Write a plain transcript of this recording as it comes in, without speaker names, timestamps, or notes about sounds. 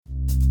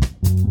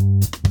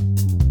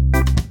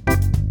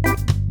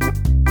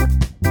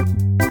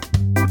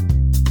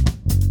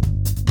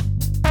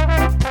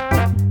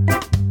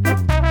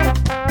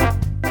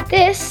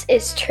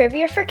It's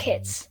Trivia for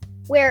Kids,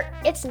 where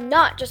it's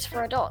not just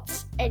for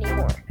adults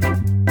anymore.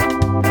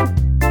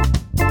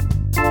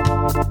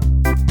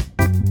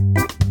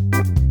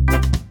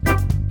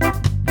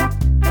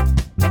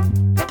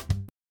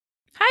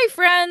 Hi,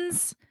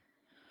 friends.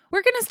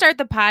 We're going to start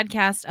the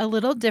podcast a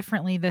little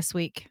differently this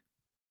week.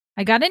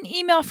 I got an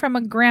email from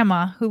a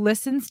grandma who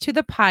listens to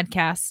the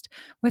podcast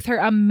with her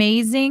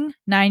amazing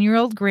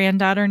 9-year-old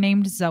granddaughter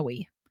named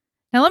Zoe.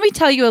 Now, let me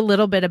tell you a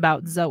little bit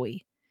about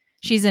Zoe.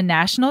 She's a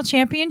national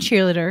champion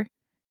cheerleader.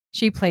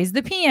 She plays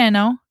the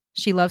piano.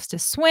 She loves to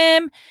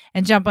swim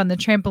and jump on the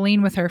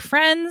trampoline with her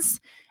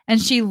friends.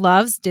 And she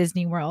loves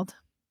Disney World.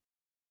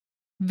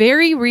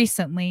 Very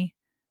recently,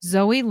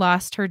 Zoe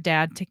lost her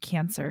dad to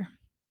cancer.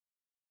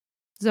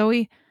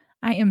 Zoe,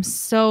 I am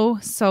so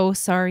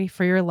sorry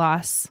for your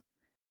loss.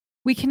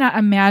 We cannot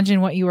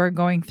imagine what you are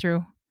going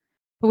through,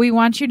 but we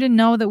want you to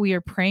know that we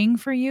are praying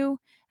for you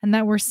and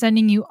that we're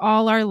sending you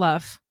all our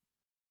love.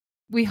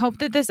 We hope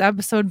that this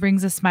episode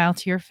brings a smile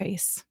to your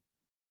face.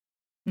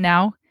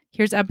 Now,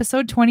 here's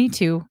episode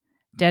 22,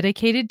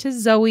 dedicated to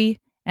Zoe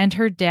and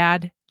her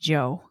dad,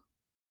 Joe.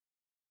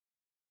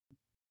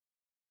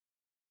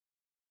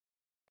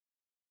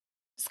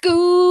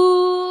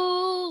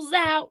 School's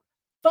out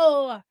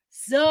for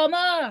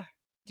summer.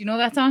 Do you know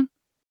that song?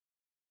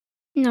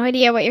 No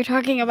idea what you're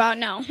talking about,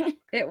 no.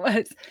 It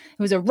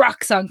was a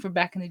rock song from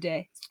back in the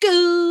day.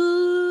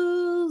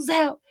 School's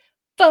out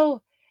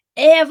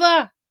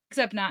forever.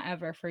 Except not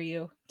ever for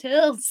you.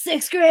 Till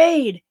 6th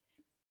grade.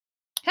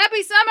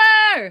 Happy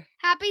summer!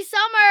 Happy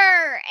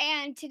summer!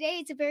 And today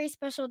it's a very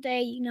special day.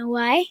 You know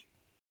why?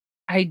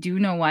 I do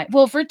know why.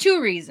 Well, for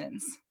 2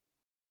 reasons.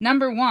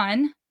 Number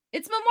 1,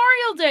 it's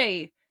Memorial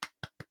Day.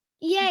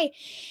 Yay.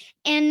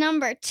 And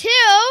number 2,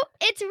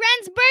 it's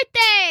Ren's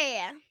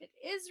birthday. It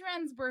is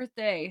Ren's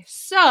birthday.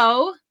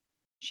 So,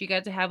 she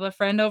got to have a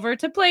friend over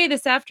to play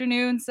this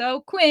afternoon.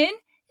 So, Quinn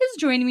is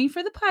joining me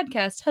for the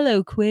podcast.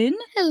 Hello, Quinn.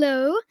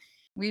 Hello.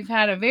 We've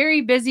had a very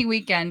busy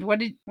weekend. What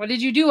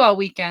did you do all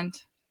weekend?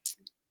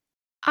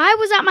 I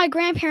was at my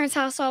grandparents'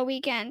 house all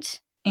weekend.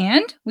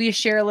 And will you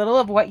share a little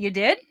of what you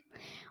did?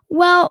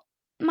 Well,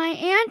 my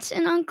aunt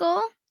and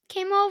uncle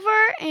came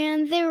over,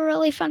 and they were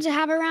really fun to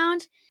have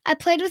around. I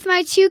played with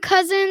my 2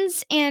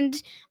 cousins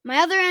and my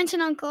other aunt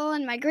and uncle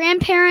and my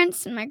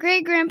grandparents and my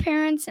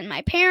great-grandparents and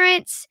my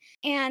parents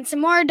and some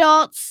more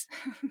adults.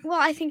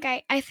 Well, I think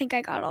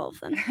I got all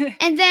of them.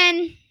 And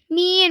then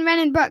me and Ren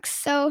and Brooks.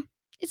 So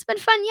it's been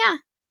fun, yeah.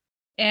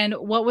 And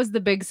what was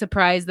the big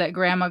surprise that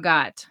Grandma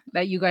got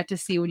that you got to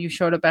see when you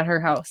showed up at her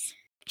house?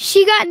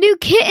 She got new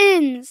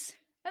kittens.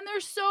 And they're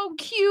so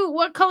cute.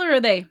 What color are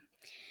they?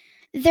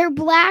 They're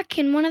black,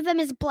 and one of them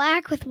is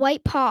black with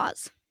white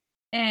paws.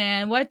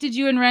 And what did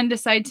you and Ren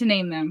decide to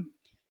name them?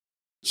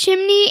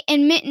 Chimney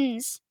and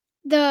Mittens.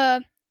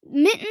 The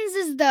Mittens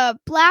is the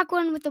black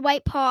one with the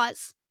white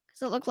paws,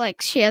 because it looked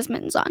like she has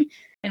mittens on.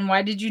 And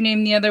why did you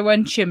name the other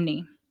one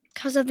Chimney?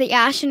 Because of the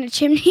ash in the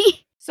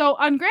chimney. So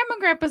on Grandma and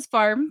Grandpa's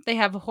farm, they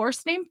have a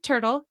horse named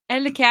Turtle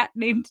and a cat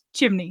named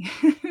Chimney.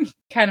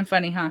 Kind of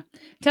funny, huh?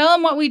 Tell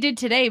them what we did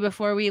today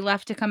before we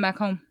left to come back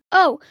home.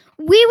 Oh,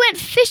 we went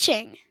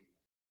fishing.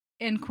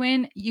 And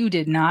Quinn, you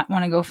did not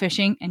want to go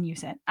fishing. And you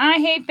said, I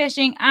hate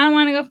fishing. I don't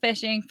want to go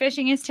fishing.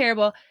 Fishing is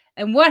terrible.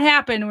 And what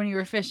happened when you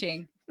were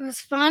fishing? It was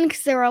fun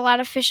because there were a lot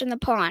of fish in the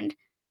pond.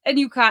 And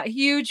you caught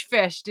huge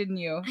fish, didn't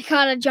you? I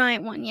caught a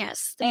giant one,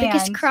 yes. The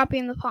biggest crappie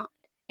in the pond.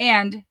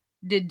 And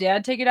did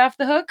Dad take it off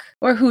the hook?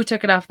 Or who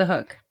took it off the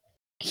hook?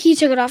 He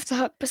took it off the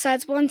hook,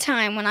 besides one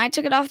time when I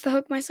took it off the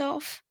hook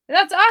myself.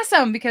 That's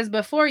awesome, because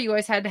before you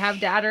always had to have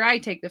Dad or I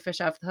take the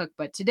fish off the hook.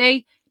 But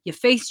today, you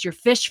faced your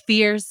fish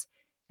fears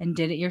and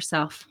did it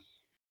yourself.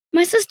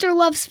 My sister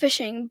loves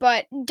fishing,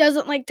 but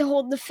doesn't like to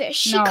hold the fish.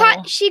 She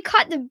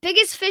caught the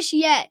biggest fish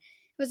yet.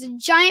 It was a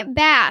giant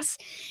bass,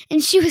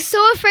 and she was so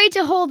afraid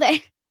to hold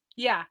it.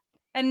 Yeah,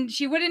 and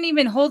she wouldn't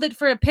even hold it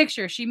for a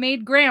picture. She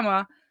made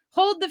Grandma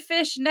hold the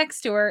fish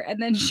next to her,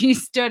 and then she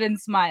stood and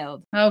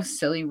smiled. Oh,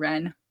 silly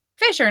Ren.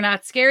 Fish are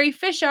not scary.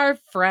 Fish are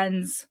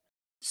friends.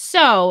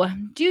 So,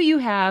 do you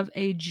have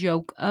a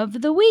joke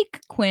of the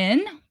week,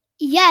 Quinn?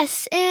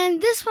 Yes, and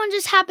this one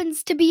just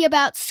happens to be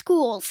about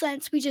school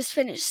since we just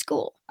finished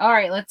school. All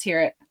right, let's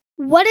hear it.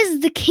 What is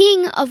the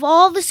king of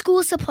all the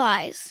school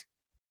supplies?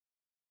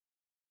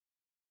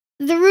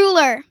 The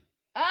ruler.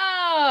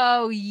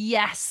 Oh,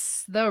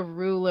 yes, the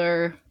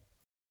ruler.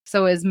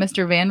 So is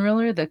Mr. Van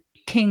Ruler the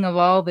king of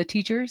all the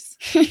teachers?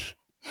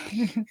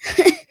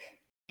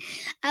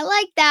 I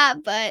like that,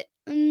 but...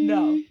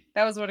 No,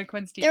 that was one of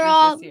Quinn's teachers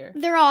this year.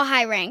 They're all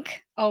high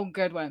rank. Oh,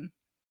 good one.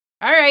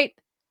 All right,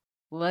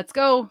 let's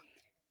go.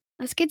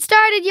 Let's get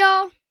started,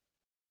 y'all.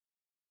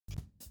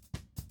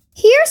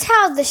 Here's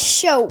how the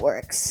show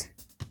works.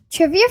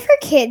 Trivia for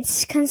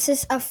Kids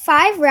consists of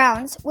 5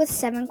 rounds with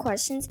 7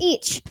 questions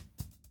each.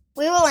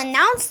 We will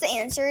announce the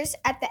answers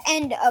at the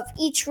end of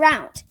each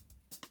round.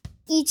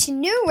 Each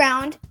new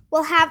round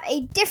will have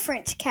a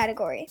different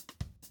category.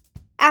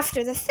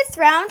 After the 5th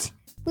round,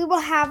 we will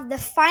have the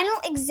final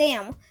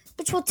exam,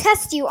 which will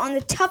test you on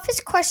the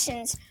toughest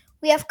questions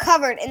we have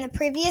covered in the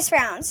previous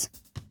rounds.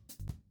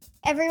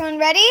 Everyone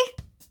ready?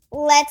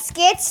 Let's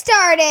get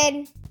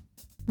started.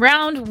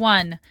 Round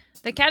 1.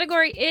 The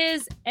category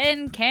is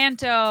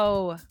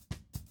Encanto.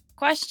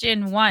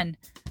 Question 1.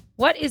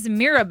 What is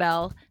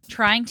Mirabel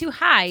trying to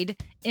hide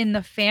in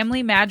the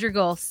Family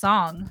Madrigal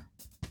song?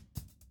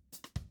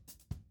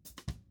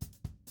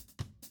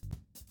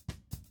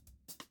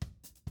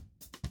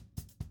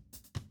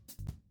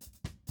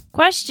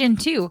 Question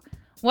 2.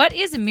 What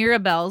is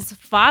Mirabel's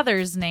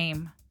father's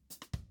name?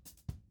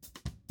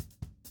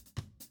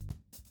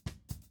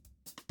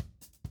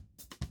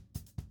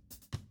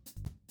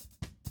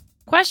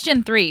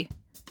 Question 3.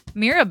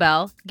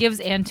 Mirabel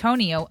gives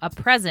Antonio a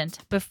present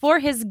before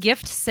his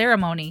gift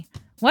ceremony.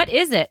 What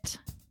is it?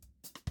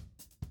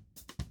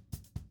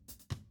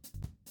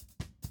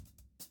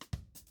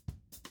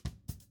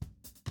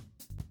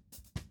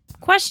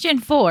 Question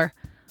 4.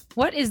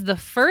 What is the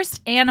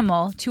first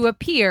animal to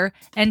appear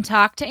and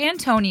talk to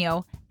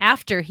Antonio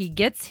after he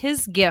gets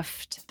his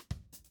gift?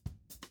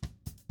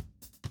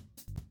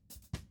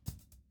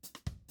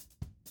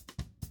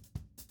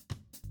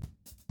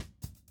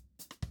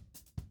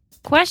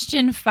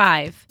 Question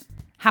 5.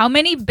 How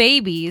many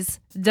babies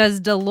does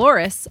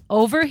Dolores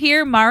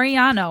overhear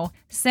Mariano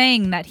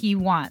saying that he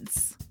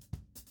wants?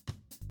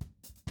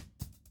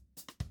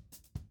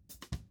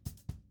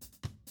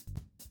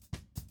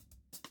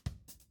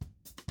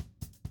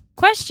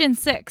 Question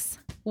 6.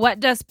 What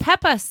does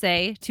Peppa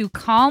say to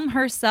calm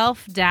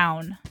herself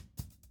down?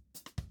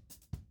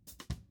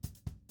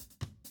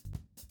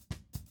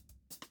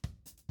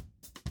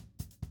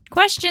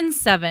 Question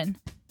 7.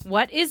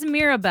 What is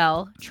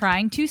Mirabel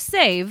trying to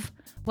save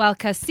while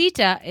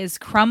Casita is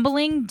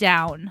crumbling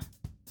down?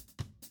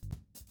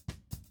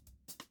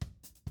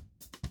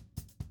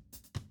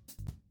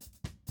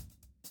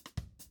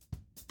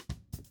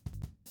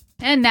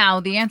 And now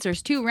the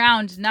answers to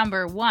round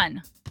number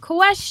 1.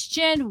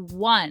 Question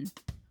 1.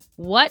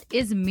 What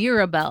is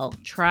Mirabel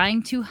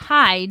trying to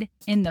hide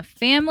in the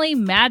Family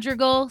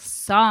Madrigal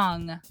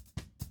song?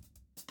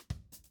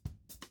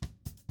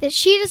 That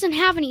she doesn't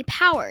have any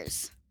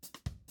powers.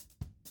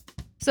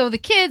 So the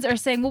kids are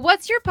saying, well,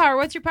 what's your power?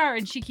 What's your power?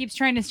 And she keeps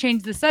trying to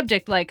change the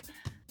subject, like,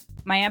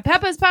 my Aunt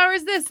Peppa's power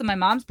is this, and my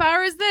mom's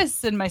power is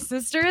this, and my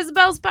sister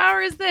Isabel's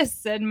power is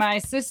this, and my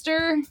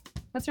sister,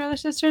 what's her other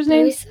sister's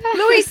name?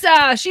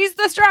 Luisa. She's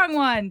the strong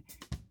one.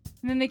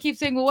 And then they keep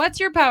saying, well, what's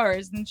your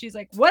powers? And she's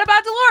like, what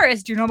about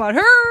Dolores? Do you know about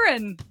her?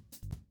 And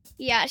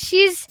yeah,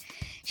 she's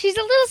a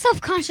little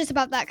self-conscious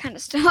about that kind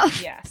of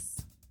stuff.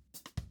 Yes.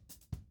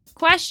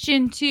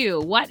 Question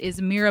 2. What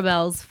is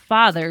Mirabel's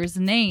father's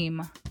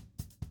name?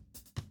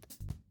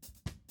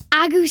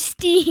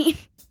 Agustin.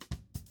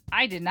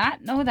 I did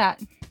not know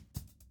that.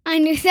 I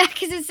knew that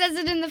because it says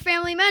it in the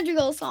Family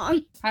Madrigal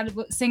song. How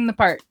to sing the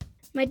part?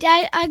 My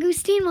dad,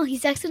 Agustin, well,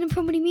 he's excellent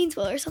from what he means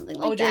well, or something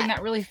like that. Oh, during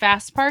that really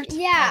fast part?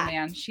 Yeah. Oh,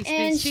 man. She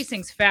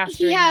sings fast.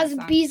 He has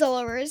bees all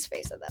over his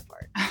face at that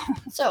part.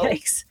 So.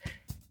 Yikes.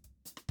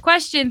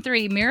 Question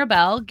 3.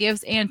 Mirabel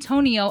gives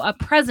Antonio a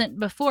present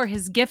before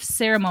his gift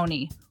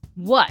ceremony.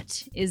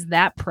 What is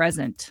that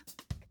present?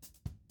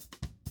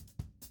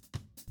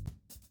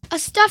 A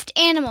stuffed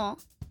animal.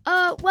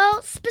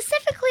 Well,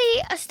 specifically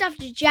a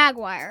stuffed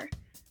jaguar.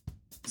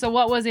 So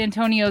what was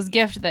Antonio's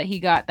gift that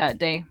he got that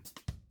day?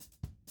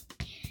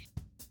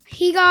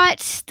 He got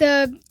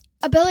the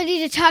ability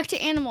to talk to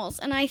animals,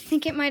 and I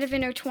think it might have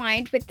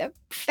intertwined with the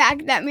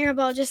fact that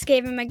Mirabel just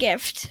gave him a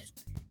gift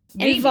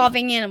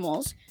involving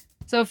animals.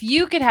 So if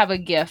you could have a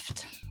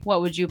gift,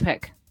 what would you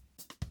pick?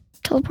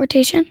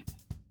 Teleportation.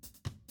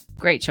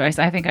 Great choice.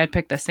 I think I'd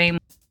pick the same.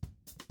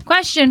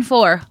 Question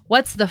 4.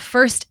 What's the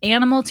first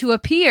animal to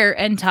appear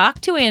and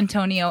talk to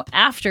Antonio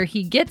after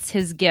he gets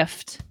his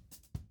gift?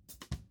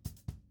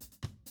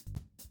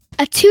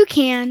 A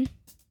toucan.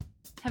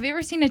 Have you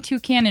ever seen a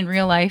toucan in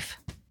real life?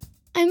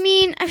 I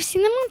mean, I've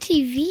seen them on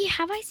TV.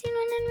 Have I seen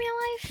one in real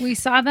life? We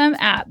saw them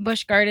at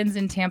Busch Gardens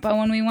in Tampa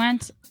when we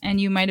went,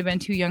 and you might have been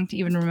too young to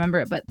even remember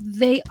it, but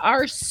they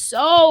are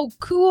so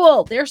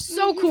cool. They're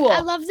so cool.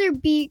 I love their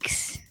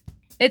beaks.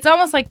 It's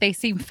almost like they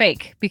seem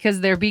fake because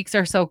their beaks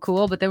are so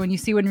cool, but then when you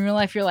see one in real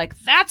life, you're like,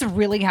 that's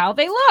really how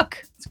they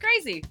look. It's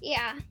crazy.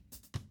 Yeah.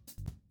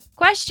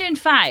 Question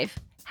 5.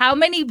 How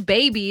many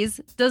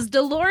babies does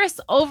Dolores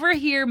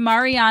overhear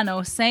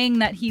Mariano saying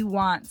that he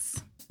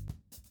wants?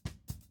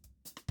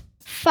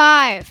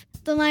 5.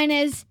 The line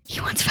is,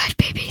 he wants 5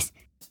 babies.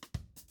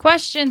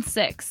 Question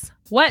 6.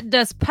 What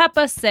does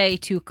Peppa say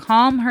to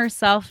calm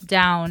herself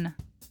down?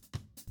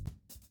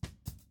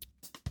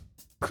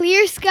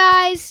 Clear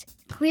skies,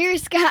 clear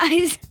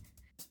skies.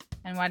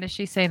 And why does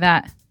she say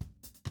that?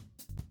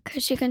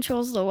 Because she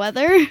controls the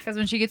weather. Because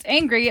when she gets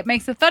angry, it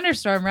makes a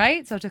thunderstorm,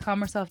 right? So to calm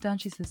herself down,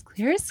 she says,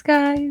 clear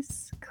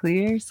skies,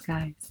 clear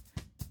skies.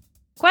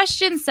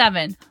 Question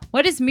 7.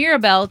 What is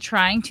Mirabel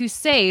trying to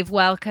save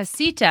while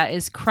Casita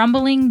is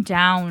crumbling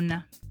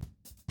down?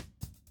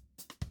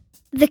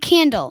 The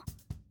candle.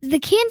 The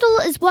candle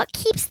is what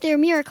keeps their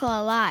miracle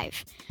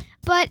alive.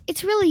 But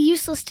it's really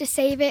useless to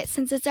save it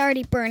since it's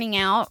already burning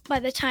out by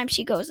the time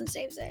she goes and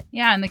saves it.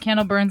 Yeah, and the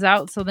candle burns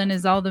out, so then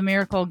is all the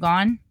miracle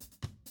gone?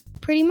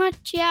 Pretty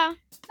much, yeah.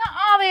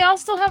 Nuh-uh, they all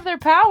still have their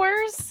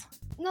powers.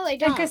 No, they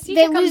don't. Casita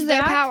They comes lose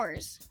their back?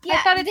 powers.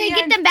 Yeah, thought at they the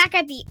get end- them back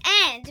at the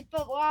end,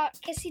 but while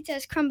Casita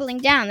is crumbling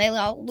down, they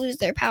all lose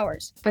their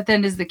powers. But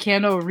then does the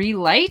candle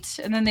relight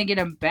and then they get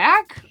them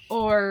back?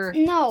 Or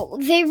No,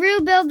 they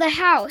rebuild the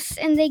house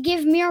and they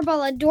give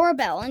Mirabelle a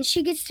doorbell and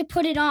she gets to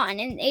put it on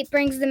and it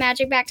brings the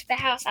magic back to the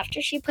house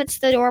after she puts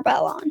the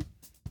doorbell on.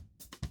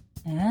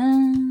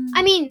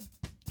 I mean,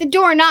 the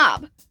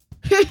doorknob.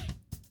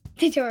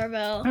 The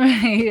doorbell.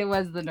 It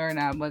was the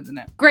doorknob, wasn't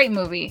it? Great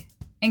movie.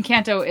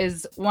 Encanto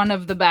is one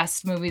of the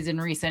best movies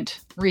in recent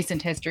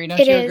history. Don't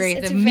you agree?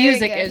 It's The very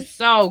music good. is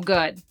so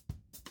good.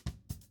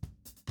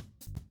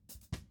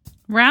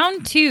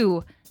 Round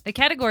 2. The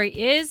category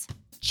is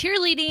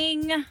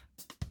cheerleading.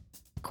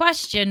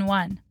 Question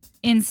 1.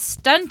 In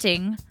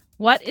stunting,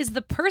 what is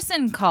the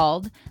person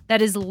called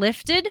that is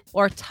lifted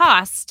or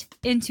tossed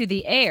into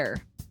the air?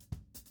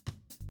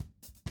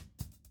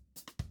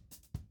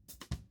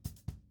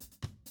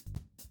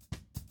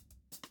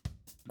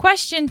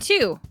 Question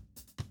 2.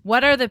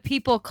 What are the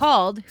people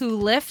called who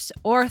lift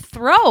or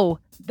throw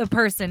the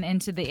person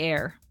into the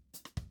air?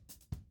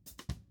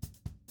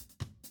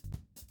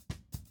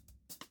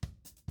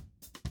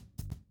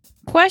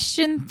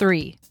 Question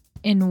 3.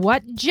 In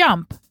what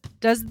jump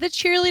does the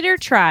cheerleader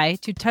try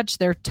to touch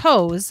their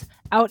toes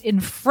out in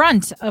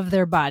front of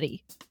their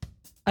body?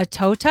 A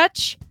toe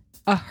touch,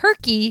 a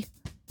herky,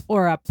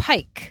 or a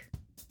pike?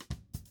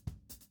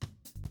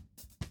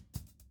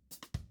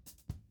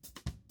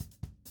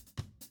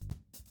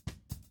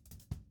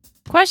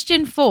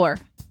 Question 4.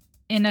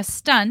 In a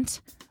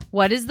stunt,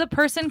 what is the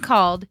person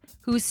called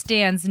who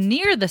stands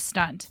near the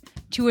stunt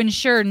to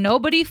ensure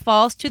nobody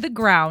falls to the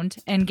ground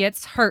and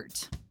gets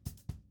hurt?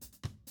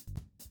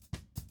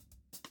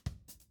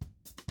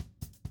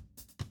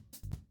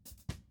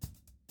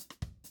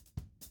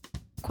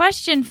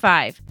 Question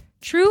 5.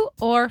 True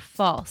or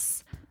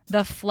false?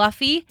 The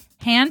fluffy,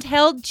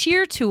 handheld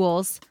cheer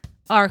tools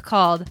are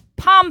called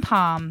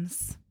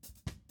pom-poms.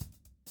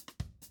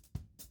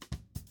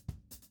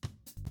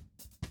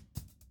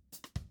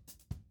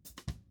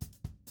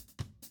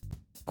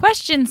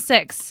 Question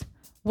 6.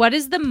 What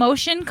is the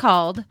motion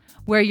called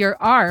where your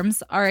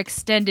arms are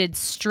extended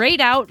straight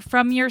out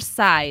from your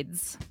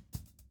sides?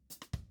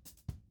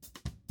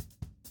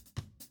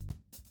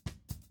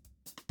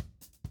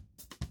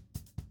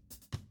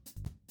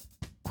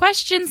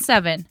 Question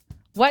 7.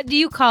 What do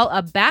you call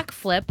a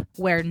backflip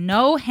where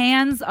no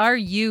hands are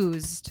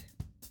used?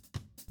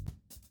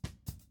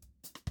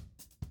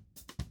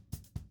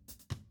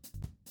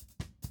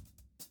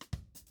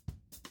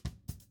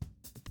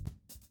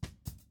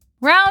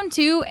 Round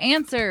 2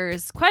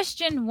 answers.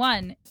 Question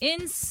 1.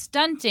 In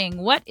stunting,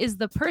 what is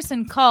the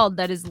person called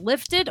that is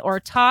lifted or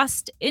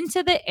tossed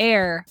into the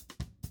air?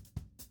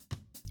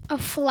 A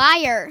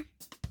flyer.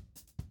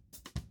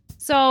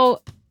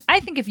 So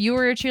I think if you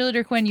were a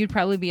cheerleader, Quinn, you'd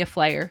probably be a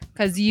flyer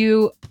because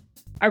you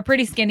are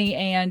pretty skinny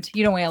and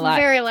you don't weigh a lot.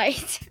 Very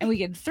light. And we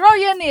can throw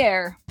you in the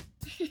air.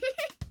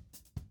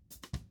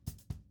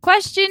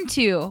 Question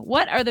 2.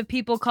 What are the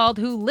people called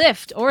who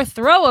lift or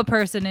throw a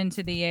person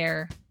into the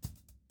air?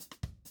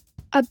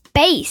 A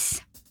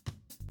base.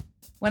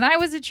 When I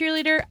was a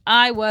cheerleader,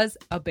 I was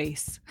a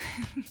base.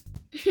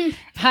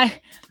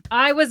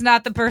 I was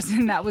not the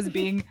person that was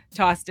being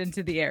tossed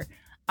into the air.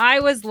 I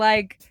was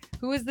like,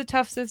 who was the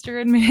tough sister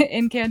in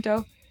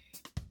Encanto?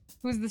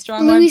 Who's the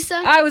strong Louisa?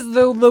 one? I was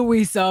the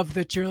Louisa of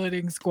the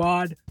cheerleading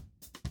squad.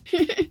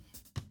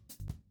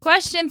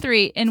 Question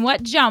 3. In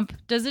what jump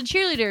does a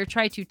cheerleader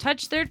try to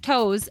touch their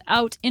toes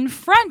out in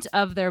front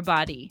of their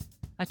body?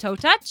 A toe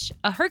touch,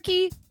 a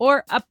herky,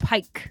 or a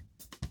pike?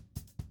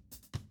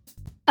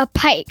 A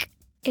pike.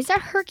 Is that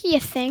herky a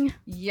thing?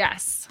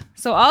 Yes.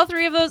 So all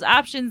 3 of those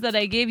options that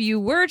I gave you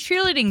were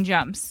cheerleading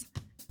jumps.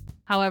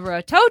 However,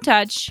 a toe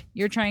touch,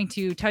 you're trying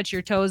to touch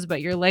your toes,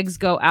 but your legs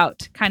go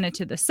out kind of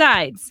to the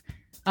sides.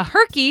 A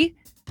herky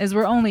is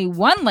where only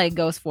one leg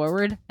goes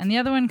forward and the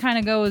other one kind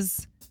of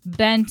goes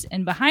bent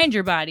and behind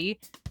your body.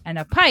 And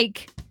a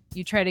pike,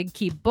 you try to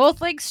keep both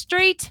legs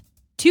straight,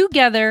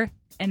 together,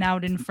 and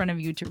out in front of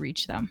you to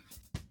reach them.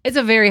 It's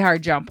a very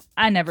hard jump.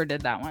 I never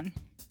did that one.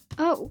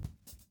 Oh.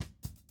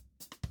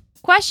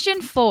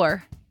 Question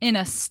 4. In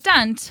a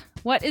stunt,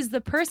 what is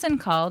the person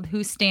called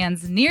who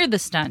stands near the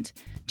stunt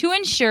to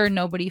ensure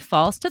nobody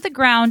falls to the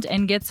ground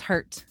and gets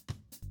hurt?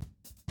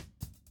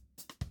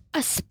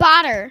 A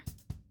spotter.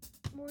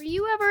 Were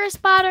you ever a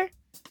spotter?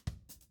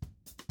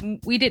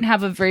 We didn't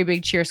have a very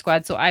big cheer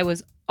squad, so I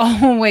was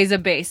always a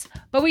base.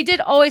 But we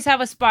did always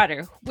have a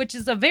spotter, which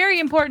is a very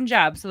important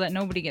job so that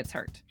nobody gets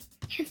hurt.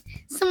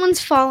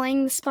 Someone's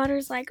falling. The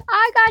spotter's like,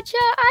 I gotcha.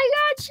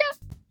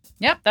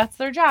 Yep, that's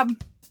their job.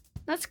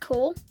 That's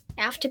cool.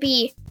 You have to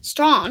be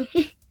strong.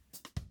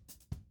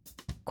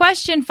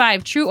 Question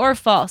 5. True or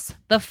false?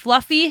 The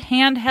fluffy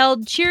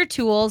handheld cheer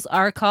tools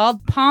are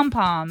called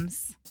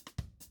pom-poms.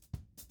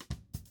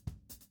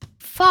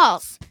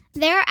 False.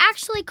 They're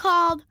actually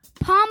called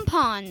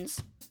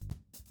pompons.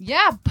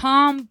 Yeah,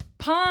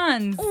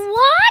 pom-pons.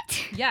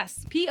 What?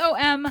 Yes,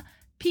 P-O-M-P-O-N-S.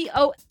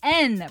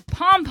 P-O-N,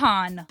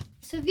 pom-pom.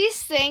 So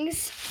these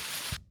things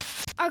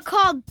are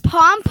called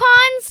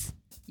pom-poms?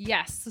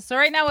 Yes. So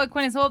right now what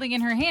Quinn is holding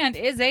in her hand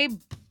is a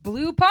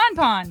blue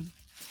pom-pom.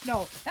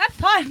 No, not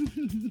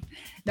pom.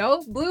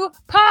 No, blue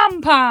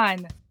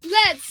pom-pom.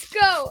 Let's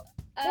go.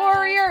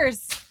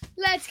 Warriors.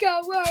 Let's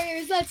go,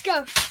 Warriors. Let's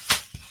go.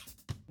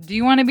 Do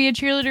you want to be a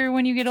cheerleader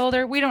when you get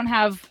older? We don't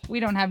have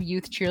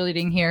youth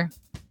cheerleading here.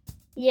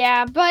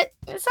 Yeah, but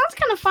it sounds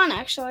kind of fun,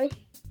 actually.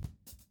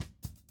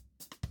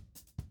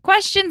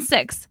 Question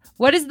 6.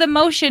 What is the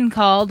motion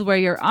called where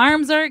your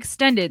arms are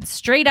extended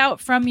straight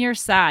out from your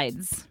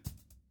sides?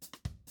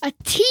 A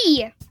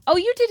T. Oh,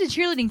 you did a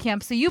cheerleading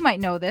camp, so you might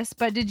know this,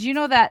 but did you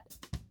know that?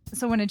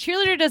 So when a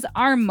cheerleader does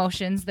arm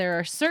motions, there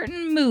are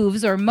certain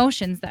moves or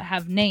motions that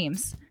have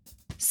names.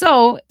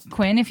 So,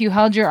 Quinn, if you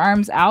held your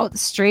arms out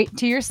straight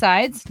to your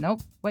sides,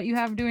 nope, what you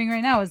have doing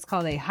right now is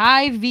called a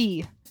high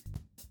V.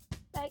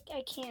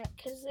 I can't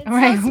because it's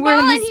Right, so small we're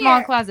in the in small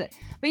here. closet.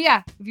 But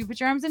yeah, if you put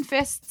your arms in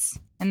fists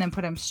and then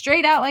put them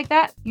straight out like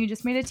that, you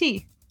just made a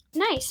T.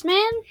 Nice,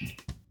 man.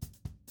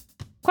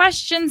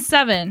 Question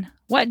 7.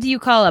 What do you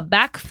call a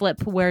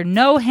backflip where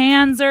no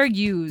hands are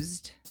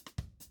used?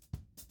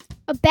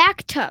 A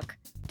back tuck.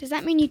 Does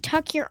that mean you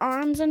tuck your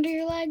arms under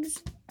your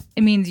legs?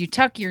 It means you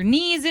tuck your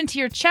knees into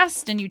your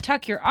chest and you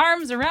tuck your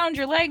arms around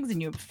your legs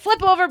and you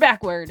flip over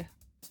backward.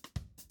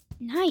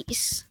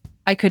 Nice.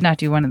 I could not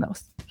do one of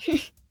those.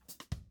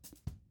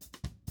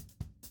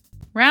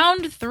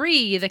 Round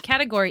 3. The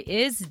category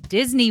is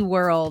Disney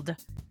World.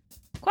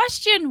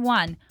 Question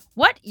 1.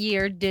 What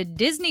year did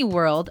Disney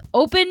World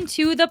open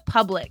to the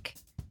public?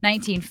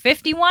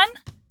 1951,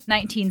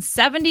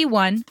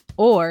 1971,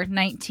 or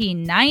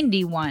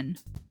 1991?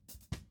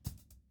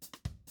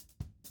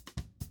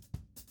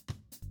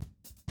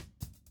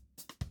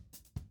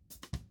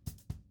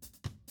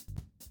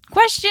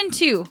 Question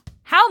 2.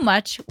 How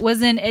much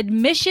was an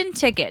admission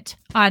ticket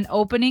on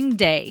opening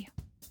day?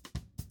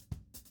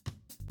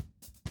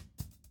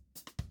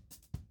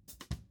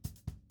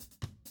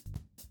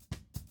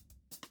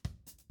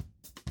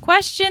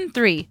 Question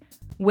 3.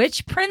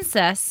 Which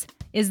princess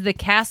is the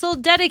castle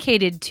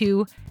dedicated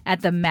to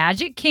at the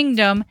Magic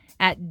Kingdom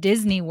at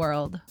Disney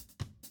World?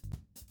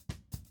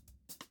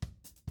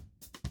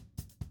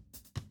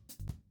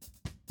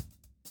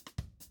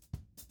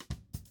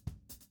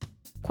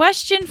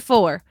 Question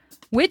 4.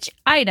 Which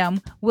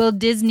item will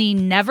Disney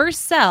never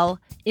sell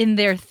in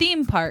their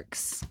theme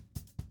parks?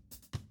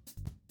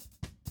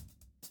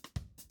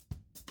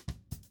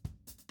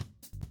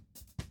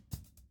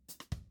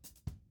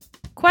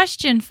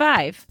 Question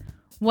 5.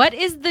 What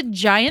is the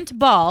giant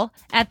ball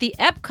at the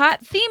Epcot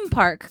theme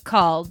park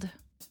called?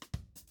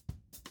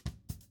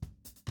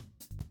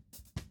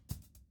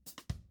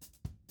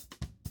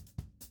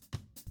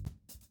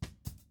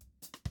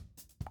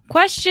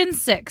 Question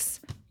 6.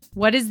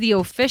 What is the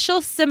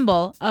official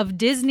symbol of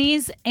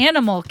Disney's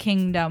Animal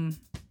Kingdom?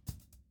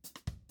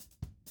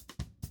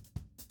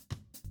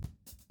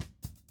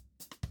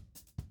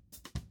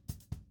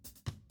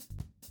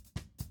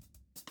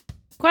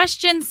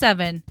 Question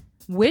 7.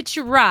 Which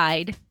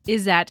ride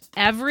is at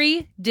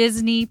every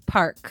Disney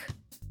park?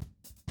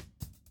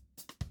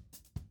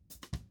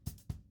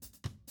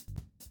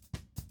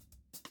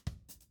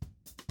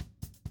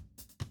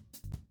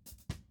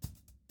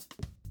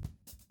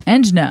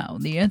 And now,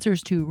 the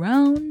answers to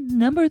round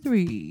number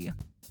 3.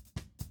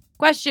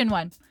 Question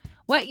 1.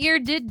 What year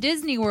did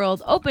Disney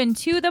World open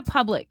to the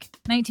public?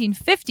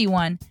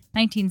 1951,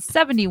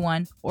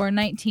 1971, or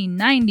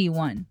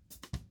 1991?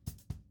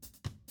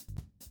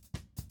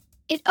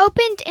 It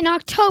opened in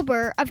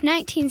October of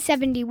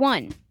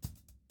 1971.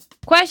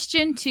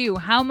 Question 2.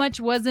 How much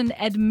was an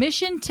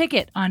admission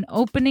ticket on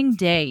opening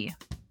day?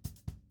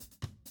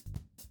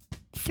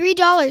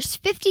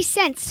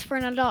 $3.50 for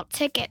an adult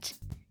ticket.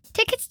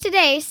 Tickets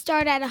today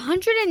start at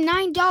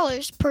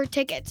 $109 per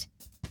ticket.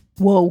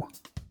 Whoa.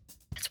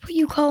 That's what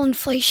you call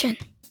inflation.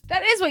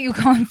 That is what you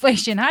call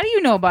inflation. How do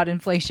you know about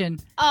inflation?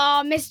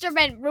 Mr.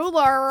 Bent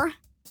Ruler.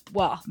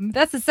 Well,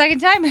 that's the second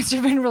time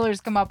Mr. Van Ruler's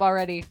come up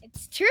already.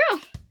 It's true.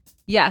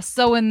 Yes,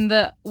 so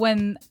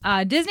when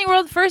Disney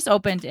World first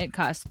opened, it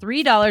cost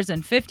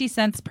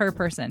 $3.50 per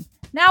person.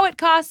 Now it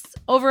costs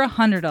over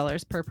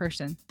 $100 per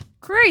person.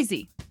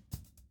 Crazy.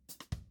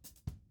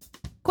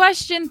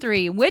 Question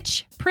 3.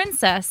 Which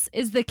princess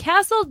is the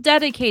castle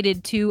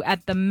dedicated to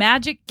at the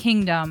Magic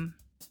Kingdom?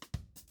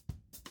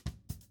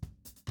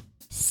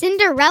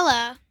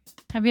 Cinderella.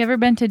 Have you ever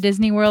been to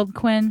Disney World,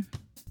 Quinn?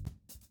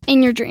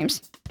 In your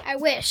dreams. I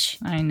wish.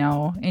 I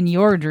know. In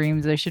your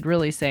dreams, I should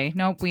really say.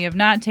 Nope, we have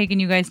not taken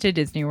you guys to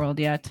Disney World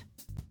yet.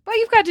 But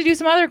you've got to do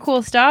some other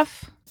cool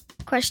stuff.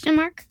 Question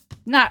mark?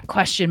 Not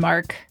question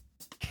mark.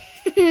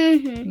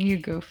 You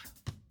goof.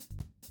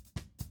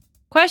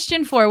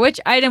 Question 4. Which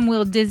item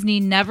will Disney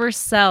never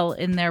sell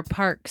in their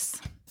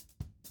parks?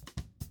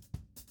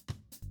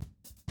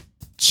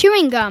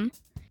 Chewing gum.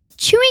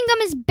 Chewing gum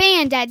is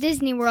banned at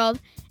Disney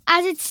World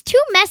as it's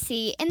too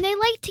messy and they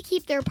like to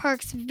keep their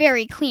parks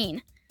very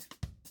clean.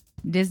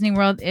 Disney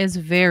World is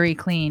very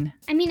clean.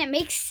 I mean, it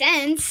makes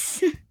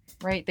sense.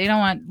 Right. They don't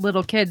want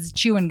little kids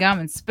chewing gum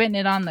and spitting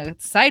it on the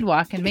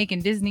sidewalk and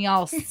making Disney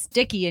all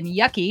sticky and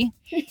yucky.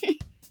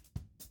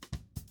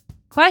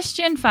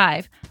 Question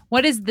 5.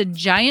 What is the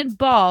giant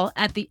ball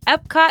at the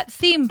Epcot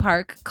theme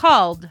park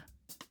called?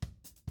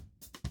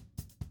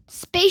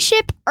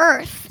 Spaceship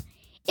Earth.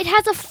 It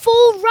has a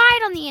full ride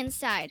on the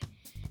inside.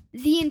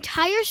 The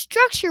entire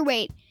structure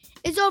weight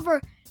is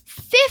over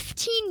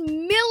 15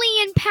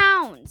 million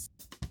pounds.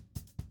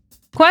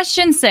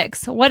 Question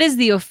 6. What is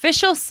the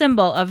official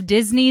symbol of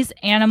Disney's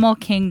Animal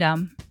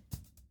Kingdom?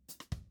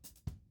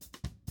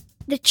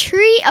 The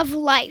Tree of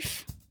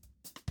Life.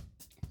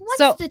 What's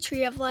So, the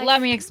Tree of Life?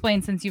 Let me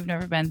explain since you've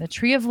never been. The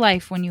Tree of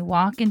Life, when you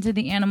walk into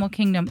the Animal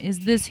Kingdom, is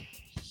this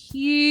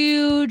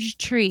huge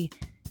tree.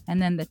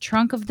 And then the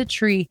trunk of the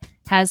tree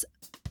has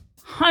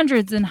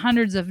hundreds and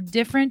hundreds of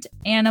different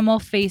animal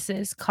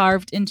faces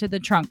carved into the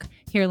trunk.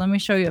 Here, let me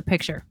show you a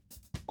picture.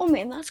 Oh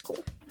man, that's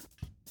cool.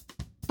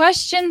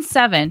 Question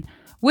 7.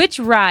 Which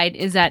ride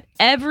is at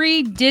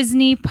every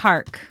Disney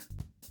park?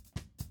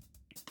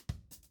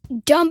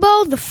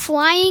 Dumbo the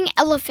Flying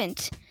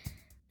Elephant.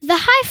 The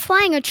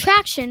high-flying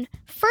attraction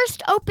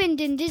first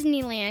opened in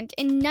Disneyland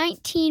in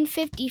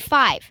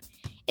 1955.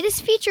 It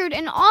is featured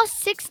in all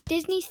 6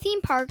 Disney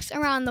theme parks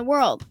around the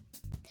world.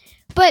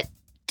 But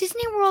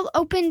Disney World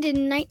opened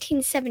in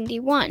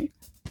 1971.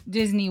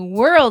 Disney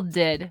World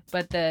did,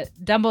 but the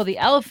Dumbo the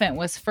Elephant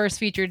was first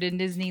featured in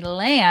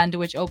Disneyland,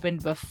 which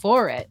opened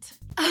before it.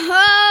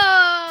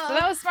 Oh! So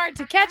that was smart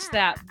to catch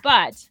that.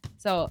 But,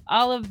 so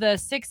all of the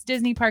 6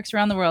 Disney parks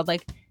around the world,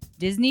 like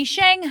Disney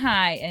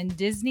Shanghai and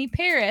Disney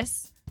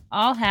Paris,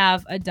 all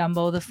have a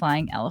Dumbo the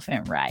Flying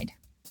Elephant ride.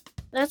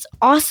 That's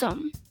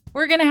awesome.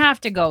 We're going to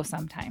have to go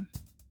sometime.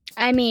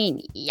 I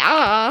mean,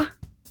 yeah.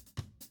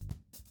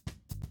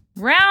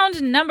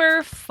 Round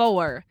number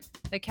 4.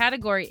 The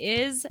category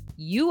is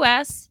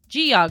U.S.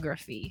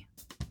 Geography.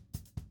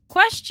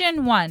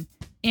 Question 1.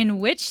 In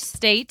which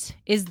state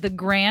is the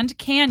Grand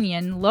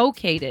Canyon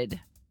located?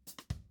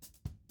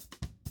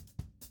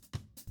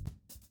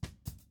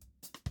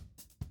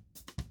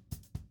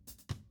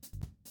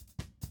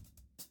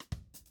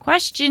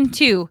 Question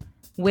 2.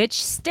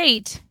 Which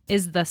state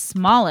is the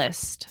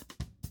smallest?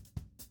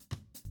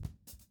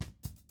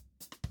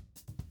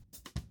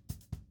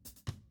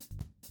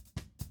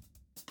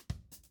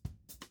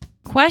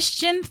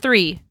 Question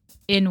 3.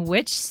 In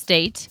which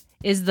state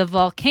is the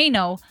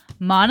volcano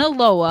Mauna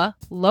Loa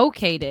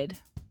located?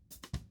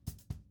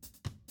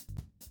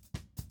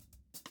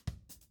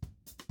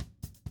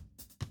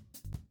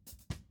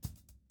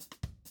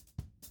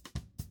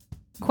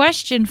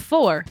 Question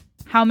 4.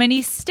 How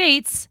many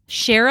states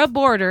share a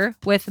border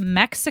with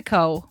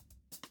Mexico?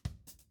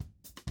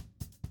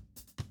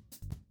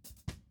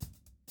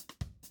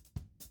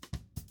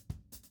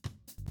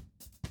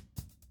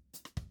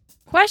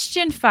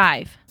 Question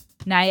 5.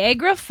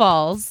 Niagara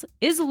Falls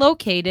is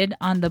located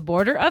on the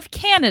border of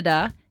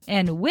Canada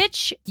and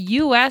which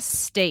U.S.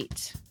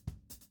 state?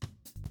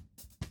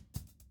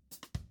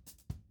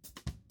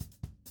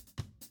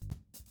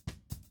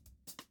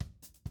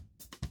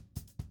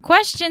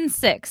 Question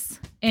 6.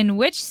 In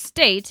which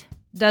state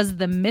does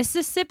the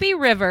Mississippi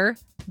River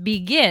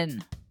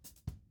begin?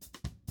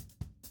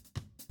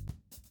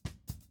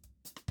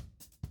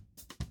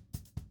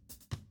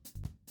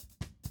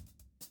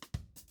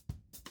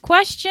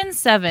 Question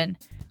 7.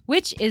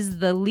 Which is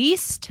the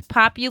least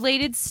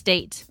populated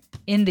state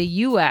in the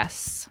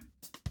U.S.?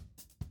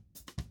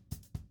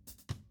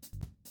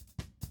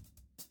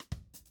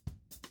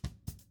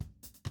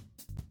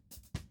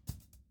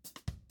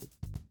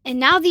 And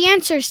now the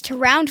answers to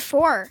round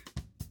 4.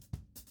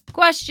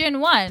 Question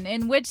 1.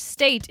 In which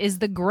state is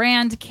the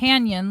Grand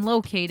Canyon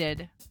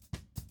located?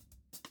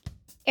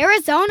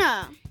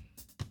 Arizona.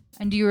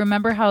 And do you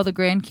remember how the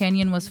Grand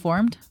Canyon was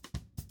formed?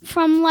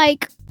 From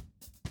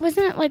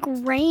wasn't it like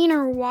rain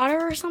or water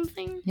or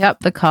something? Yep,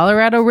 the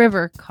Colorado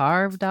River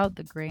carved out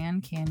the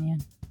Grand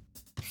Canyon.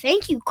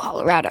 Thank you,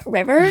 Colorado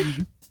River.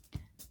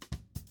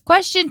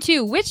 Question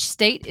 2. Which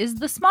state is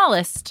the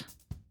smallest?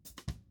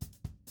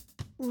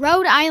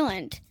 Rhode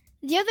Island.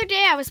 The other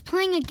day I was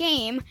playing a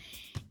game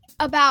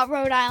about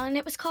Rhode Island.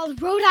 It was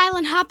called Rhode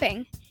Island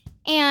Hopping.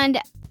 And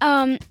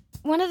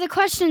one of the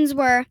questions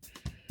were,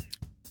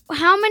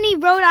 how many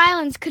Rhode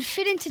Islands could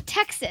fit into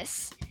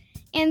Texas?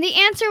 And the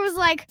answer was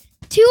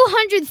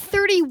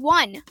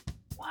 231.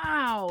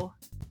 Wow.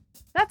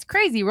 That's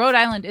crazy. Rhode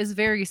Island is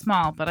very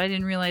small, but I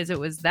didn't realize it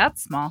was that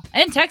small.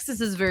 And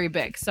Texas is very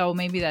big, so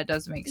maybe that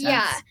does make sense.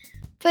 Yeah,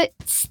 but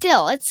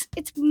still, it's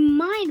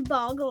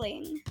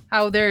mind-boggling.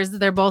 How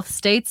they're both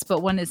states,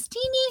 but one is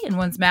teeny and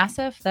one's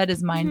massive. That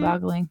is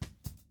mind-boggling.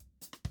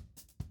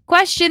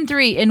 Question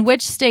 3. In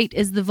which state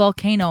is the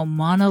volcano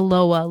Mauna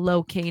Loa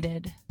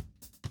located?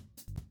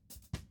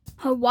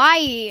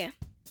 Hawaii.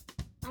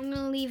 I'm going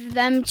to leave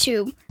them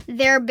to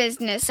their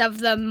business of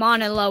the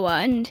Mauna Loa,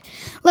 and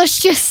let's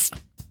just...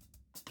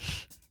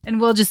 And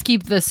we'll just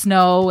keep the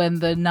snow and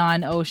the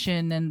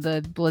non-ocean and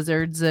the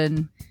blizzards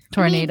and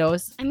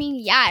tornadoes. I mean,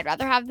 yeah, I'd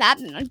rather have that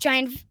than a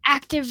giant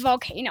active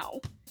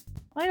volcano.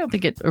 I don't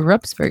think it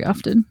erupts very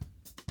often.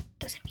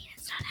 Doesn't mean it's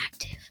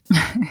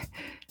active.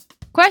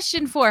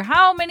 Question 4.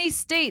 How many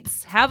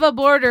states have a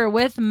border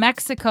with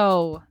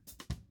Mexico?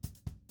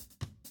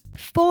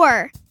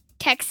 4.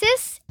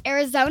 Texas,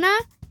 Arizona,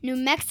 New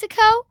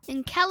Mexico,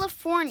 and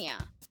California.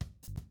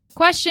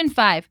 Question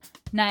 5.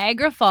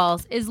 Niagara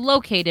Falls is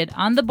located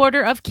on the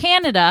border of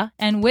Canada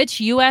and which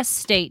U.S.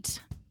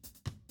 state?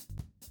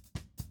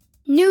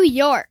 New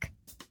York.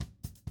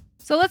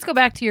 So let's go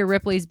back to your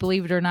Ripley's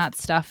Believe It or Not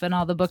stuff and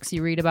all the books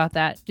you read about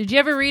that. Did you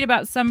ever read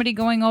about somebody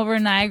going over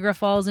Niagara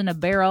Falls in a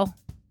barrel?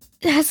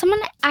 Has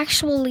someone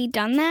actually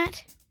done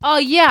that? Oh,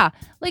 yeah.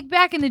 Like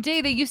back in the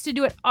day, they used to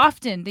do it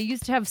often. They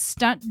used to have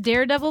stunt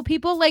daredevil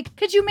people. Like,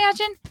 could you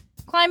imagine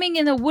climbing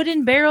in a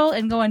wooden barrel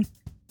and going,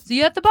 see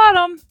you at the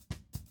bottom?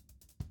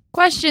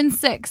 Question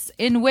 6.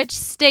 In which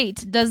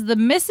state does the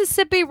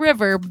Mississippi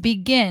River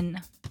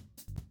begin?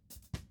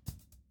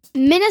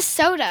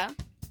 Minnesota.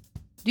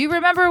 Do you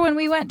remember when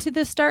we went to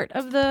the start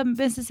of the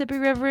Mississippi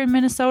River in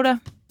Minnesota?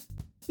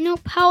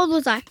 Nope. How old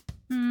was I?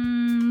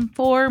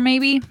 4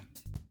 maybe.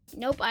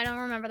 Nope, I don't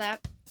remember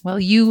that. Well,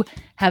 you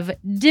have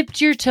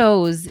dipped your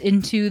toes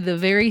into the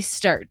very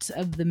start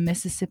of the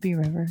Mississippi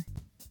River.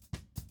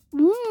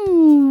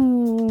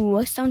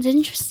 Ooh, sounds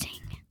interesting.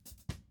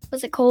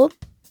 Was it cold?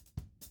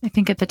 I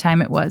think at the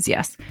time it was,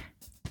 yes.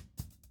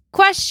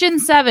 Question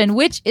 7.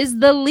 Which is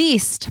the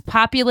least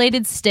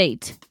populated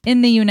state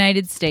in the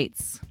United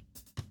States?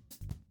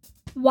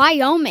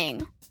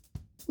 Wyoming.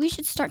 We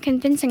should start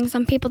convincing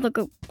some people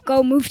to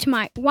go move to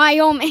my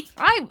Wyoming.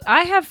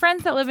 I have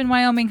friends that live in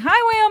Wyoming.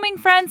 Hi, Wyoming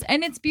friends,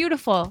 and it's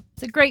beautiful.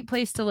 It's a great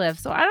place to live.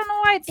 So I don't know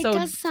why it's so... It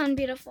does sound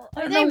beautiful. I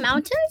Are don't there know.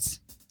 mountains?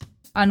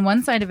 On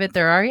one side of it,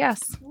 there are,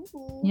 yes.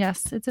 Ooh.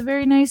 Yes, it's a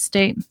very nice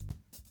state.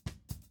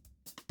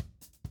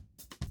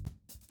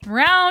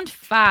 Round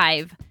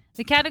 5.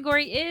 The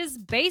category is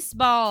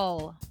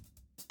baseball.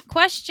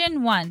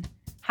 Question 1.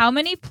 How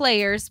many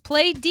players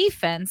play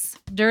defense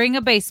during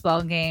a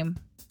baseball game?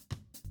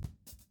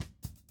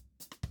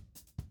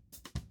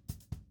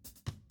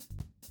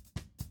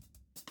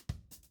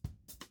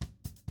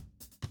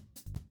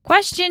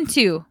 Question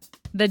 2.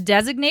 The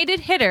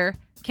designated hitter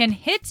can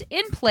hit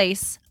in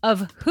place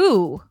of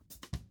who?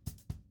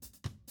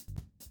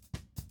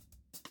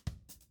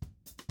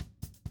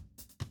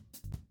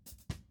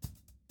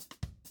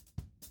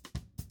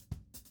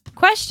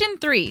 Question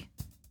 3.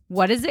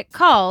 What is it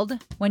called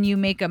when you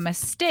make a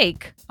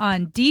mistake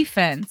on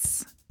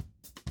defense?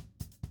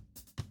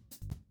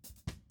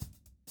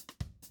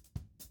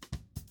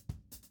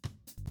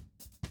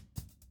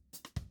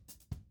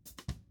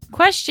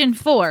 Question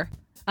 4.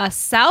 A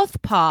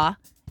southpaw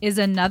is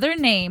another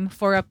name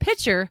for a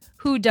pitcher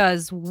who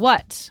does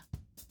what?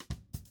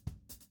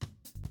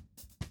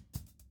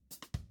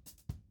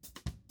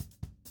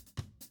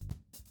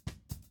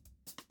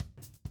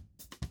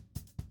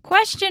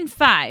 Question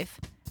 5.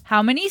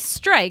 How many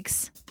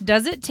strikes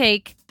does it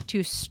take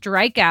to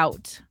strike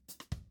out?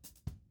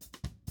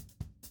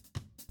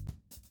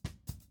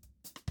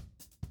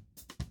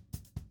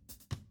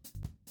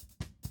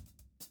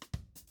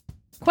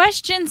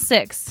 Question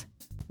 6.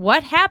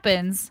 What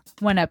happens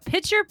when a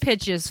pitcher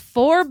pitches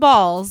 4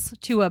 balls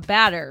to a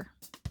batter?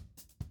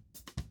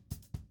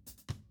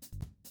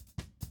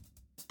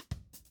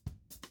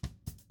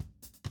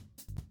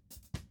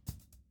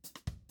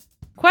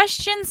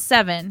 Question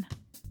 7.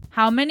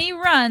 How many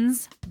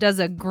runs does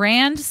a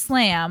grand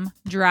slam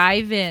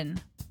drive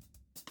in?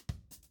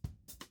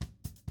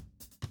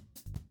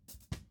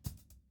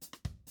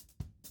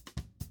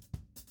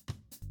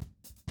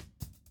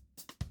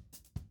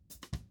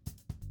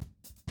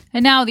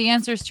 And now the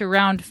answers to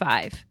round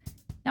 5.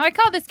 Now I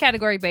call this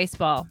category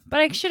baseball, but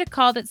I should have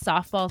called it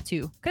softball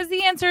too, because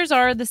the answers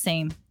are the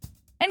same.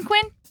 And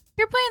Quinn,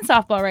 you're playing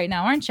softball right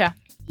now, aren't you?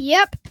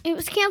 Yep, it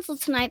was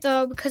canceled tonight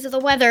though because of the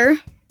weather.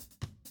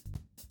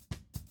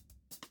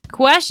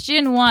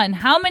 Question 1.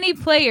 How many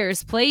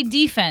players play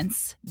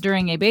defense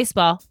during a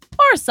baseball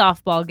or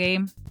softball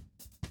game?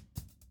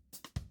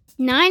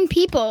 9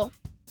 people.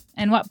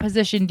 And what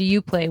position do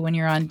you play when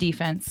you're on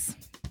defense?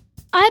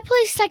 I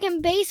play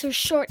second base or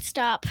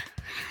shortstop.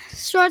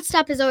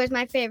 Shortstop is always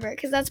my favorite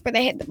because that's where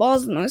they hit the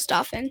balls the most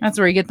often. That's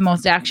where you get the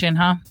most action,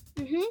 huh?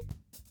 Mm-hmm.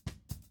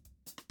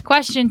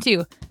 Question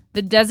 2.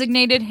 The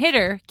designated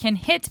hitter can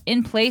hit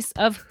in place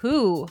of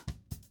who?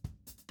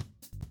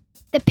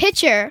 The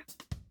pitcher.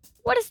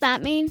 What does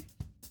that mean?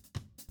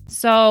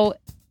 So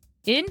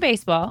in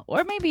baseball,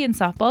 or maybe in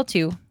softball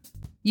too,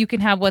 you can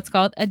have what's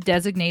called a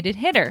designated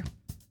hitter,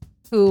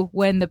 who,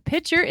 when the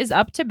pitcher is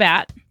up to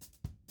bat,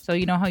 so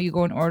you know how you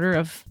go in order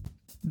of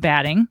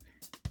batting,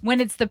 when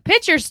it's the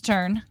pitcher's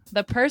turn,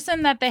 the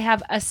person that they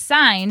have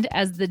assigned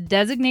as the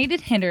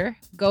designated hitter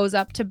goes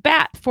up to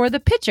bat for the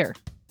pitcher.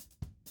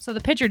 So the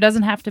pitcher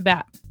doesn't have to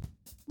bat.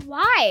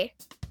 Why?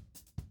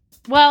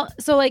 Well,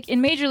 so like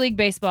in Major League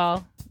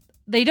Baseball,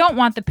 they don't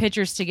want the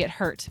pitchers to get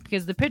hurt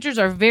because the pitchers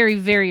are very,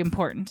 very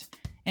important.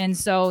 And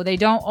so they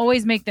don't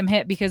always make them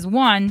hit because,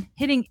 one,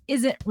 hitting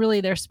isn't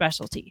really their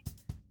specialty.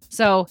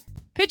 So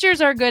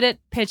Pitchers are good at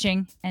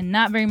pitching, and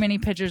not very many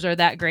pitchers are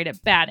that great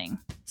at batting.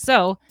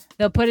 So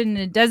they'll put in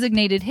a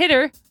designated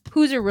hitter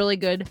who's a really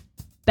good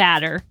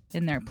batter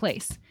in their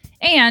place.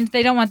 And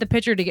they don't want the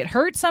pitcher to get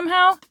hurt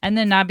somehow and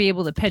then not be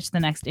able to pitch the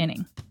next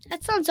inning.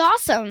 That sounds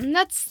awesome.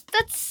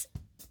 That's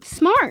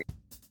smart.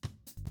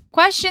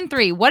 Question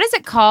 3. What is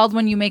it called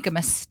when you make a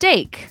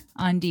mistake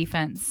on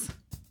defense?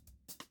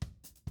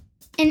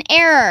 An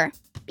error.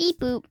 Beep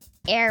boop.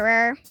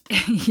 Error.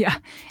 Yeah,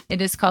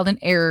 it is called an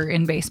error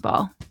in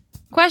baseball.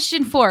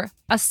 Question 4.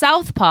 A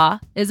southpaw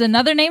is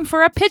another name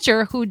for a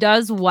pitcher who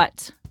does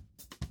what?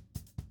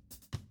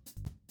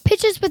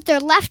 Pitches with their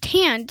left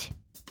hand.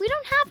 We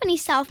don't have any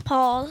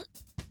southpaws.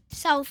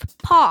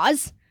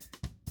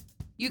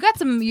 You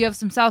have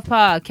some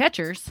southpaw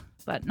catchers,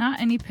 but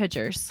not any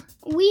pitchers.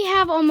 We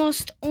have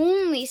almost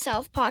only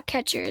southpaw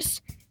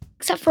catchers,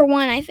 except for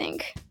one, I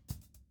think.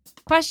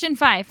 Question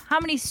 5. How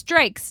many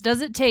strikes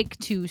does it take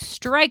to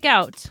strike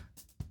out?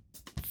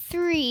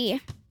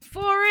 3.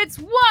 4, it's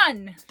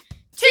 1.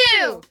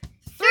 2.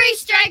 3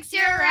 strikes,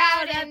 you're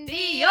out at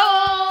the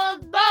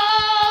old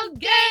ball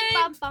game.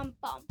 Bum, bum,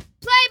 bum.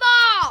 Play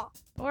ball!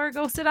 Or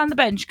go sit on the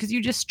bench because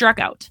you just struck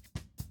out.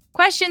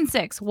 Question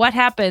 6. What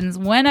happens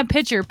when a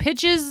pitcher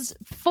pitches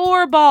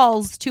 4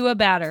 balls to a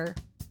batter?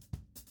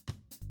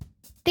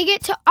 They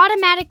get to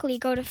automatically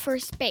go to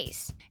first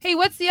base. Hey,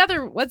 what's the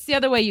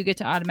other way you get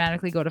to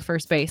automatically go to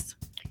first base?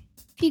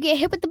 If you get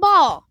hit with the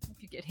ball.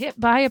 If you get hit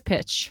by a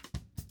pitch.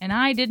 And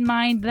I didn't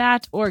mind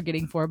that or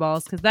getting 4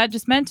 balls because that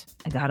just meant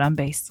I got on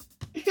base.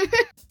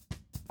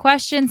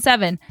 Question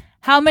 7.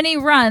 How many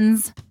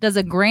runs does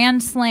a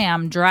grand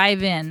slam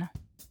drive in?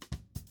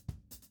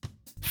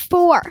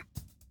 4.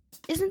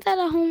 Isn't that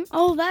a home?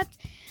 Oh, that's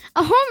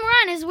a home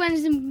run is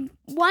when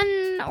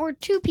 1 or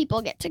 2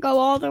 people get to go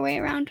all the way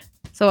around.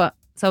 So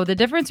the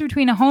difference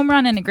between a home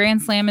run and a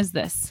grand slam is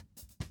this.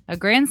 A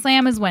grand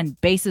slam is when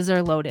bases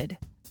are loaded.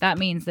 That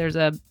means there's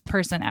a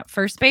person at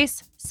first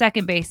base,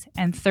 second base,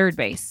 and third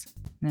base.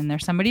 And then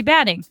there's somebody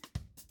batting.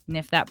 And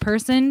if that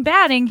person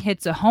batting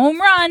hits a home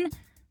run,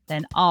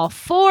 then all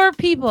 4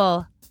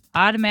 people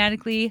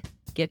automatically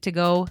get to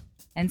go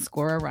and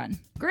score a run.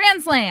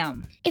 Grand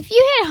slam. If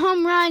you hit a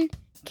home run,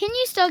 can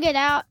you still get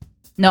out?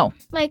 No.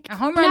 Like, a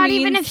home run not means,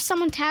 even if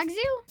someone tags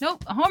you?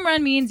 Nope. A home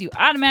run means you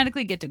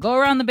automatically get to go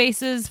around the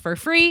bases for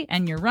free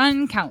and your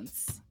run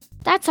counts.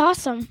 That's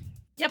awesome.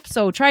 Yep.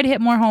 So try to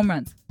hit more home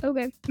runs.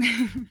 Okay.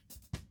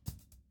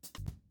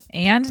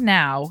 And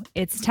now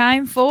it's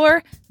time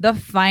for the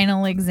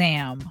final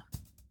exam.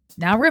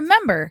 Now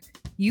remember,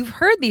 you've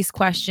heard these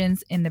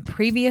questions in the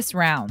previous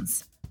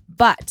rounds,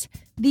 but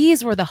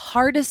these were the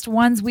hardest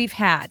ones we've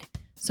had.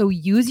 So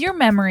use your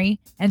memory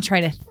and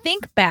try to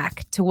think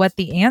back to what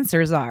the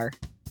answers are.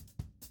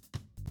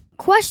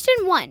 Question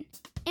 1.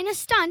 In a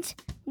stunt,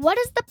 what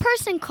is the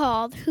person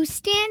called who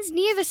stands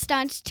near the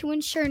stunt to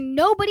ensure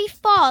nobody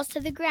falls to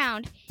the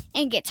ground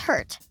and gets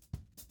hurt?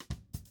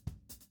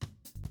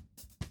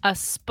 A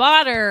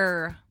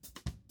spotter.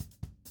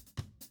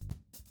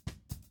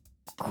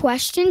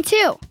 Question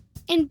 2.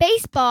 In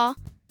baseball,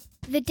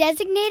 the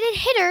designated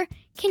hitter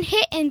can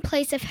hit in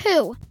place of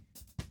who?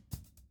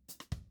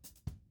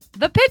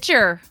 The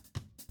pitcher.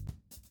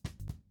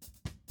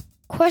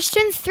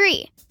 Question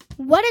 3.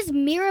 What is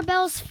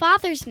Mirabel's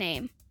father's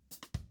name?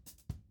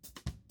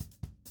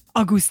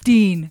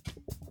 Agustin.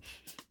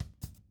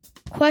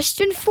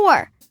 Question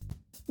 4.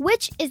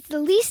 Which is the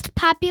least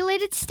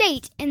populated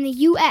state in the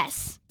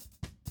U.S.?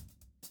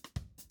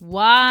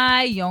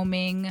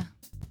 Wyoming.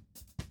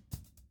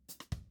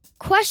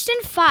 Question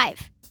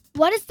 5.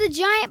 What is the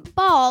giant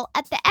ball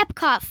at the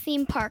Epcot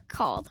theme park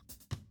called?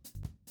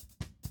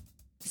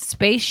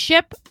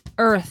 Spaceship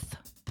Earth.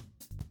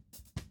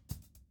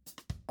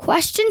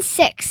 Question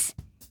 6.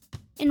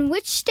 In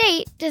which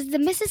state does the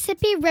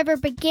Mississippi River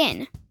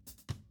begin?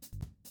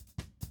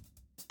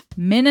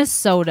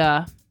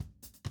 Minnesota.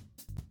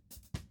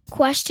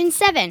 Question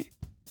 7.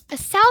 A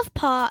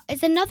southpaw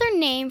is another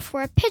name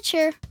for a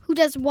pitcher who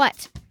does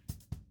what?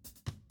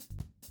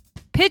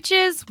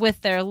 Pitches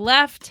with their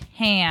left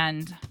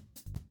hand.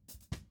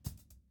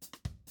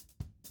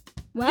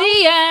 Well,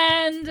 The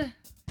end.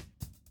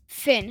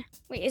 Finn.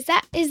 Wait, is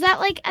that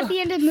like at the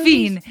end of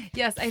movies? Fiend.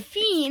 Yes,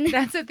 Fiend.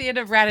 That's at the end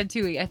of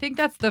Ratatouille. I think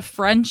that's the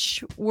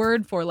French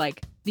word for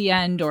like the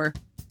end or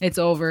it's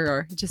over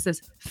or it just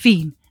says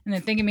fiend. And I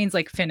think it means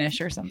like finish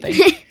or something.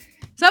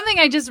 Something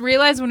I just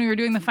realized when we were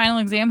doing the final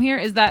exam here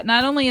is that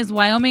not only is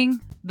Wyoming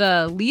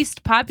the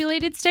least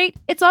populated state,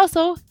 it's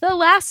also the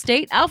last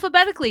state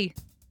alphabetically.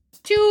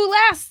 2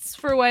 lasts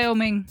for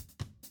Wyoming.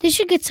 They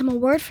should get some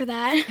award for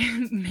that.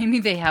 Maybe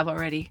they have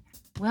already.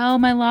 Well,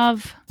 my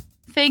love,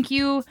 thank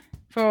you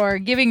for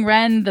giving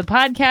Ren the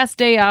podcast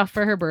day off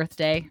for her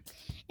birthday.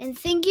 And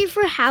thank you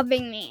for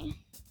having me.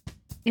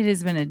 It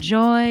has been a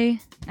joy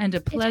and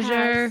a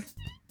pleasure.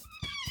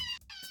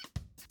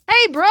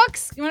 Hey,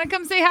 Brooks, you want to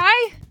come say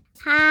hi?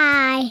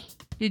 Hi.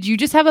 Did you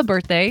just have a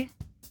birthday?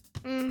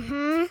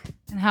 Mm-hmm.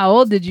 And how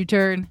old did you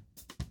turn?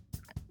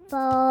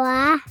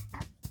 4.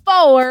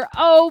 4.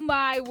 Oh,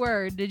 my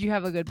word. Did you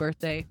have a good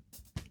birthday?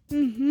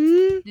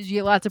 Mm-hmm. Did you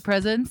get lots of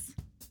presents?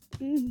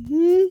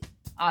 Mm-hmm.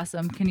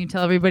 Awesome. Can you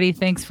tell everybody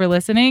thanks for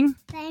listening?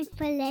 Thanks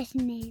for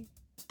listening.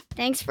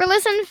 Thanks for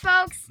listening,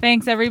 folks.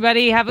 Thanks,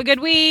 everybody. Have a good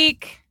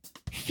week.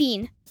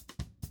 Fiend.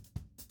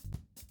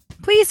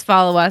 Please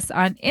follow us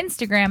on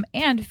Instagram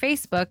and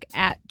Facebook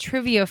at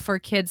Trivia for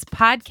Kids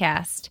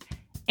Podcast.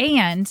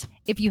 And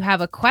if you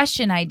have a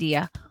question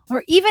idea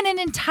or even an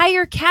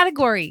entire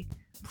category,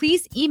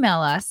 please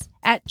email us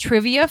at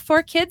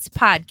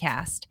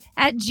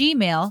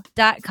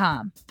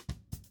triviaforkidspodcast@gmail.com.